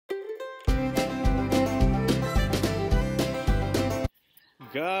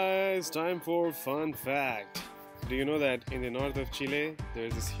Guys, time for fun fact. Do you know that in the north of Chile, there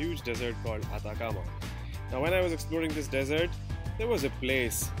is this huge desert called Atacama? Now, when I was exploring this desert, there was a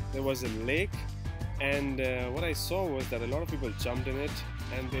place, there was a lake, and what I saw was that a lot of people jumped in it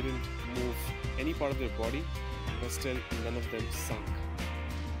and they didn't move any part of their body, but still none of them sunk.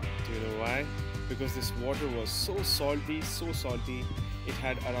 Do you know why? Because this water was so salty, it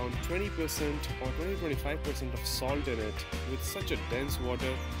had around 20% or 20-25% of salt in it. With such a dense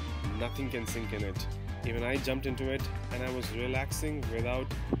water, nothing can sink in it. Even I jumped into it and I was relaxing without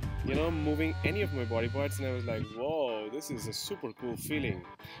moving any of my body parts, and I was like, whoa, this is a super cool feeling.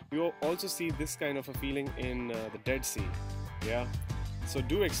 You also see this kind of a feeling in the Dead Sea. Yeah, so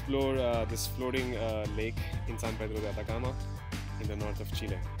do explore this floating lake in San Pedro de Atacama in the north of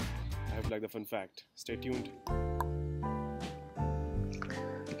Chile. I hope you like the fun fact. Stay tuned.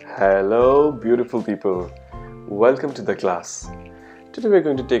 Hello beautiful people, welcome to the class. Today we're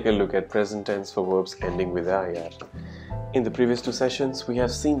going to take a look at present tense for verbs ending with IR. In the previous two sessions we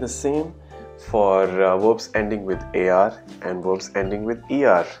have seen the same for verbs ending with AR and verbs ending with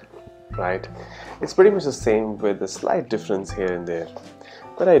ER, right? It's pretty much the same with a slight difference here and there.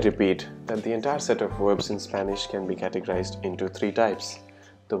 But I repeat that the entire set of verbs in Spanish can be categorized into three types: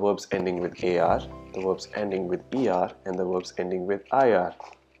 the verbs ending with AR, the verbs ending with ER, and the verbs ending with IR,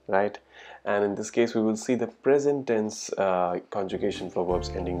 right? And in this case we will see the present tense conjugation for verbs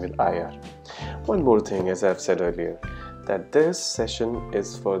ending with IR. One more thing, as I've said earlier, that this session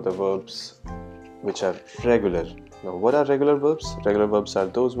is for the verbs which are regular. Now, what are regular verbs? Regular verbs are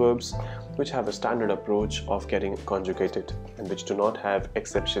those verbs which have a standard approach of getting conjugated and which do not have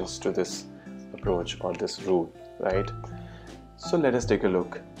exceptions to this approach or this rule, right? So let us take a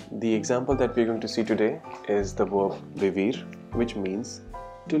look. The example that we're going to see today is the verb vivir, which means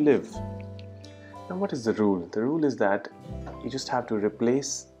to live. Now, what is the rule? The rule is that you just have to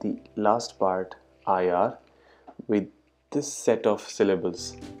replace the last part IR with this set of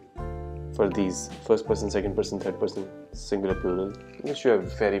syllables for these first person, second person, third person, singular, plural, which you are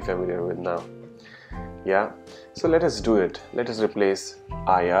very familiar with now. Yeah, so let us do it. Let us replace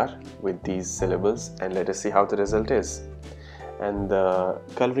IR with these syllables and let us see how the result is. And the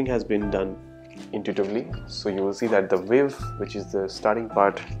coloring has been done intuitively, so you will see that the viv, which is the starting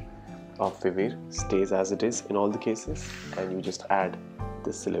part of vivir, stays as it is in all the cases, and you just add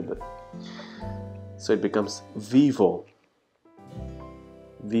this syllable. So it becomes vivo,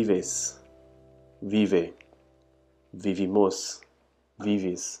 vives, vive, vivimos,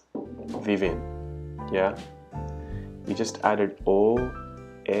 vivis, viven. Yeah, we just added o,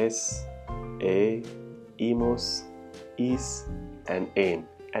 es, a, imos, is and ain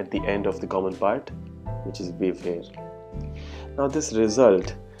at the end of the common part, which is vivir. Now this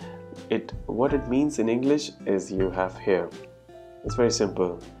result, what it means in English is you have here. It's very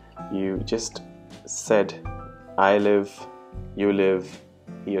simple. You just said I live, you live,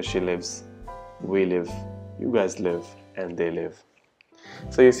 he or she lives, we live, you guys live, and they live.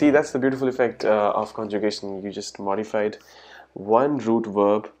 So you see, that's the beautiful effect of conjugation. You just modified one root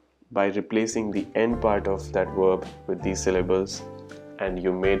verb by replacing the end part of that verb with these syllables, and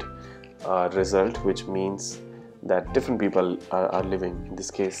you made a result which means that different people are living, in this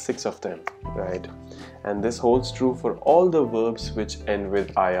case 6 of them, right? And this holds true for all the verbs which end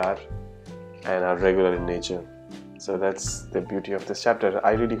with IR and are regular in nature. So that's the beauty of this chapter.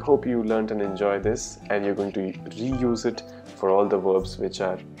 I really hope you learned and enjoyed this, and you're going to reuse it for all the verbs which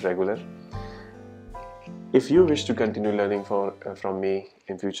are regular. If you wish to continue learning from me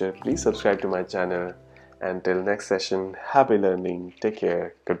in future, please subscribe to my channel. Until next session, happy learning. Take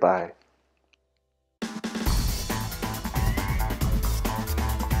care. Goodbye.